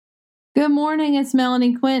Good morning, it's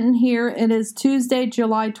Melanie Quinton here. It is Tuesday,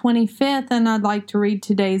 July 25th, and I'd like to read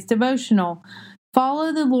today's devotional.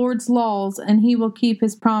 Follow the Lord's laws, and he will keep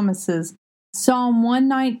his promises. Psalm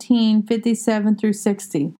 119, 57 through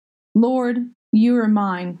 60. Lord, you are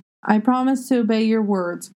mine. I promise to obey your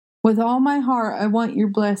words. With all my heart, I want your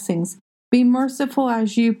blessings. Be merciful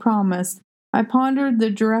as you promised. I pondered the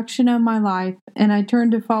direction of my life, and I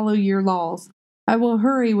turned to follow your laws. I will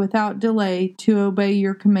hurry without delay to obey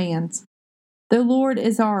your commands. The Lord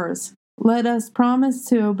is ours. Let us promise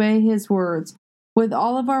to obey his words. With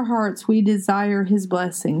all of our hearts, we desire his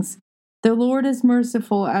blessings. The Lord is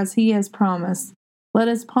merciful as he has promised. Let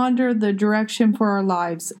us ponder the direction for our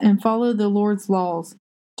lives and follow the Lord's laws.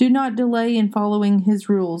 Do not delay in following his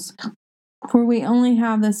rules, for we only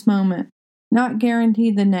have this moment, not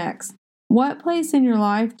guarantee the next. What place in your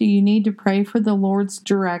life do you need to pray for the Lord's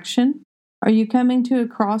direction? Are you coming to a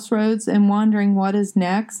crossroads and wondering what is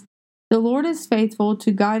next? The Lord is faithful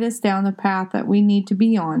to guide us down the path that we need to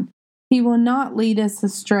be on. He will not lead us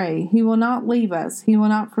astray. He will not leave us. He will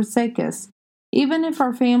not forsake us. Even if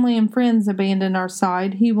our family and friends abandon our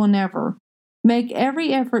side, he will never. Make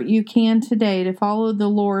every effort you can today to follow the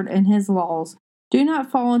Lord and his laws. Do not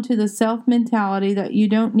fall into the self-mentality that you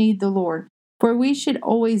don't need the Lord, for we should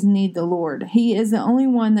always need the Lord. He is the only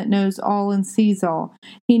one that knows all and sees all.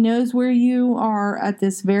 He knows where you are at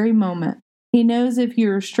this very moment. He knows if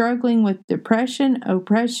you are struggling with depression,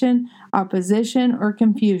 oppression, opposition, or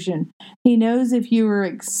confusion. He knows if you are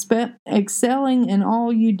excelling in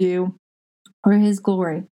all you do for his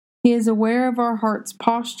glory. He is aware of our heart's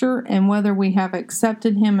posture and whether we have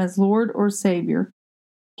accepted him as Lord or Savior.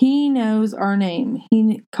 He knows our name.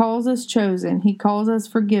 He calls us chosen. He calls us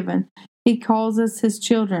forgiven. He calls us his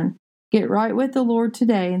children. Get right with the Lord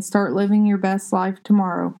today and start living your best life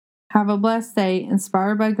tomorrow. Have a blessed day,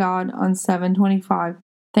 inspired by God on 7/25.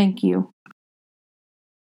 Thank you.